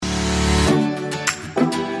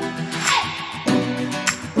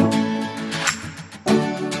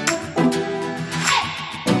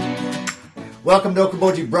Welcome to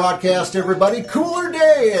Okoboji Broadcast, everybody. Cooler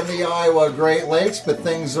day in the Iowa Great Lakes, but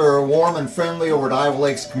things are warm and friendly over at Iowa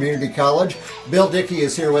Lakes Community College. Bill Dickey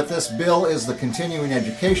is here with us. Bill is the continuing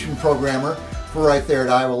education programmer for right there at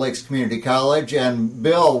Iowa Lakes Community College. And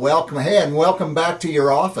Bill, welcome ahead and welcome back to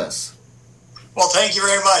your office. Well, thank you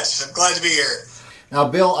very much. I'm glad to be here. Now,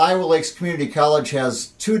 Bill, Iowa Lakes Community College has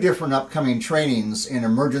two different upcoming trainings in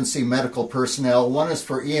emergency medical personnel. One is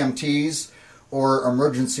for EMTs, or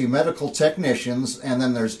emergency medical technicians, and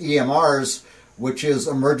then there's EMRs, which is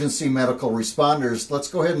emergency medical responders. Let's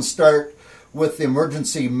go ahead and start with the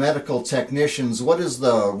emergency medical technicians. What is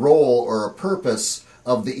the role or purpose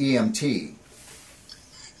of the EMT?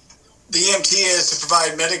 The EMT is to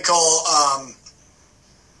provide medical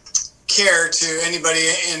care to anybody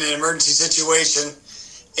in an emergency situation,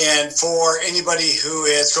 and for anybody who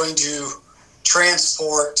is going to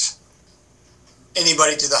transport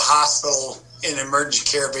anybody to the hospital in an emergency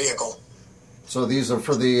care vehicle. So these are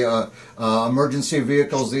for the emergency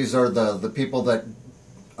vehicles. These are the people that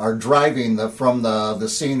are driving from the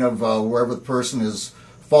scene of wherever the person is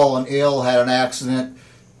fallen ill, had an accident,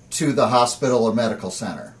 to the hospital or medical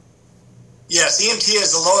center. Yes, EMT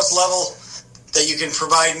is the lowest level that you can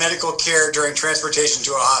provide medical care during transportation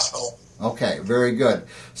to a hospital. Okay, very good.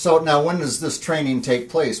 So now when does this training take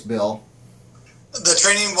place, Bill? The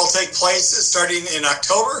training will take place starting in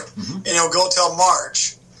October, and it will go till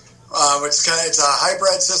March. It's a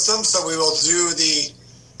hybrid system, so we will do the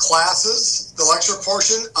classes, the lecture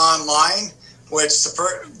portion online, which the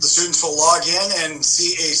students will log in and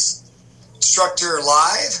see a instructor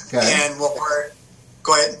live, and we'll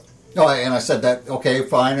go ahead. Oh, and I said that. Okay,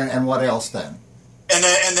 fine. And what else then? And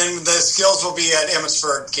then the skills will be at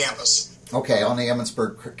Emmitsburg campus. Okay, on the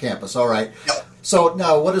Emmitsburg campus. All right. Yep. So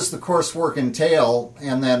now, what does the coursework entail?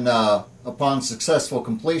 And then, upon successful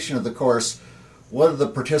completion of the course, what do the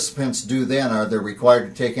participants do then? Are they required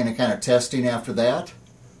to take any kind of testing after that?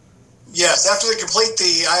 Yes, after they complete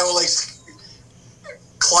the Iowa Lakes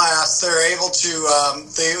class, they're able to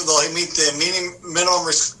they'll meet the minimum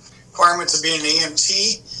requirements of being an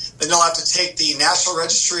EMT. Then they'll have to take the National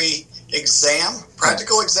Registry exam,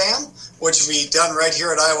 practical exam, which will be done right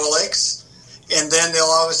here at Iowa Lakes. And then they'll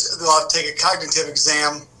have to take a cognitive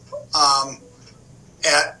exam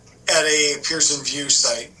at a Pearson VUE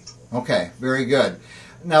site. Okay, very good.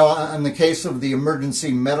 Now, in the case of the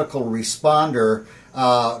emergency medical responder,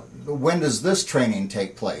 when does this training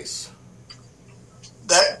take place?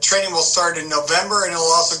 That training will start in November, and it'll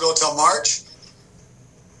also go till March.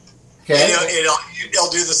 Okay. And it'll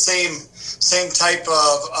do the same type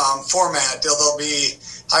of format. There'll be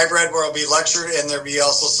hybrid where it'll be lectured, and there'll be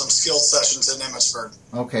also some skills sessions in Emmitsburg.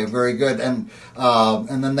 Okay, very good. And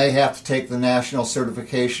then they have to take the national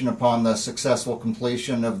certification upon the successful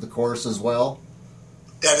completion of the course as well?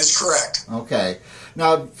 That is correct. Okay.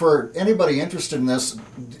 Now, for anybody interested in this,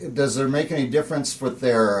 does it make any difference with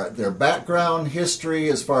their background, history,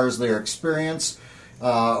 as far as their experience?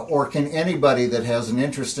 Or can anybody that has an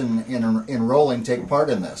interest in enrolling take part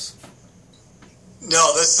in this?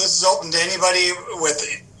 No, this is open to anybody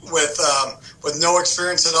with no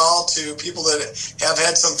experience at all, to people that have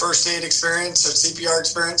had some first aid experience or CPR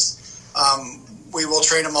experience. We will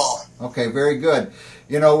train them all. Okay, very good.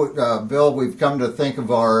 You know, Bill, we've come to think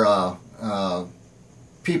of our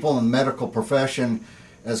people in the medical profession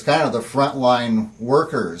as kind of the frontline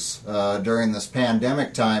workers during this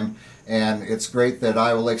pandemic time. And it's great that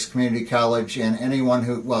Iowa Lakes Community College and anyone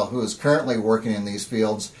who is currently working in these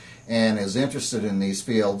fields and is interested in these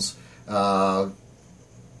fields,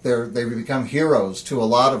 they've become heroes to a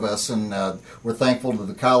lot of us, and we're thankful to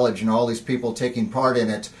the college and all these people taking part in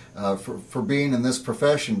it for being in this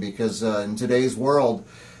profession, because in today's world,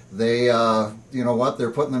 they,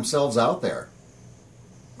 they're putting themselves out there.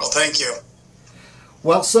 Well, thank you.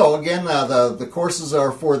 Well, so again, the courses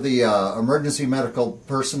are for the emergency medical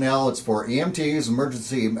personnel. It's for EMTs,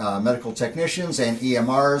 emergency medical technicians, and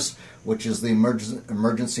EMRs, which is the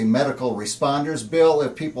emergency medical responders. Bill,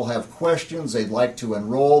 if people have questions, they'd like to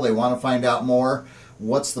enroll, they want to find out more,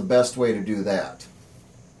 what's the best way to do that?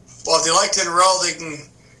 Well, if they'd like to enroll, they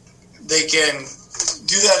can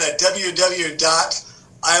do that at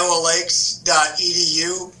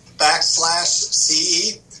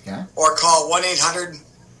www.iowalakes.edu/CE. Okay. Or call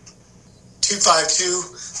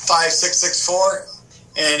 1-800-252-5664.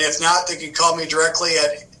 And if not, they can call me directly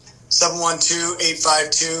at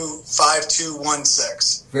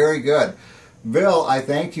 712-852-5216. Very good. Bill, I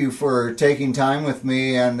thank you for taking time with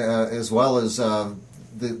me, and as well as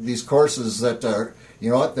these courses that you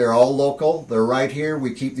know what? They're all local. They're right here.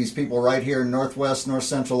 We keep these people right here in northwest, north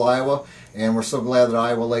central Iowa, and we're so glad that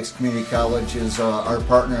Iowa Lakes Community College is our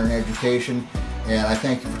partner in education, and I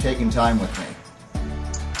thank you for taking time with me.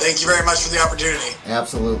 Thank you very much for the opportunity.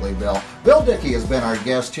 Absolutely, Bill. Bill Dickey has been our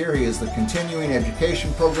guest here. He is the continuing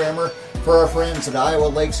education programmer for our friends at Iowa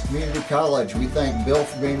Lakes Community College. We thank Bill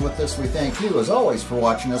for being with us. We thank you, as always, for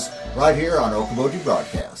watching us right here on Okoboji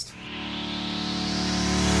Broadcast.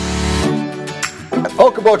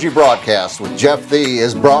 Okoboji Broadcast with Jeff Thee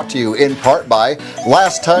is brought to you in part by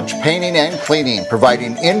Last Touch Painting and Cleaning,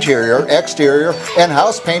 providing interior, exterior, and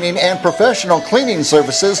house painting and professional cleaning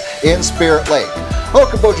services in Spirit Lake.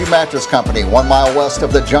 Okoboji Mattress Company, 1 mile west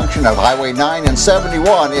of the junction of Highway 9 and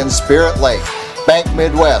 71 in Spirit Lake. Bank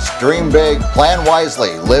Midwest, dream big, plan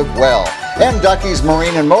wisely, live well. And Ducky's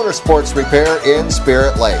Marine and Motorsports Repair in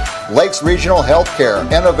Spirit Lake. Lakes Regional Healthcare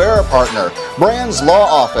and Avera Partner. Brand's Law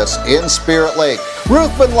Office in Spirit Lake.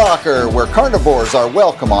 Ruthven Locker, where carnivores are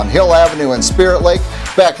welcome on Hill Avenue in Spirit Lake.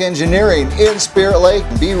 Beck Engineering in Spirit Lake.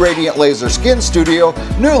 Be Radiant Laser Skin Studio,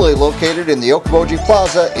 newly located in the Okoboji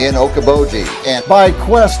Plaza in Okoboji. And by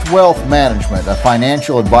Quest Wealth Management, a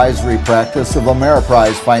financial advisory practice of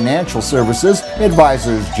Ameriprise Financial Services.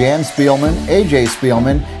 Advisors Jan Spielman, AJ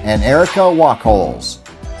Spielman, and Erica Wachholz.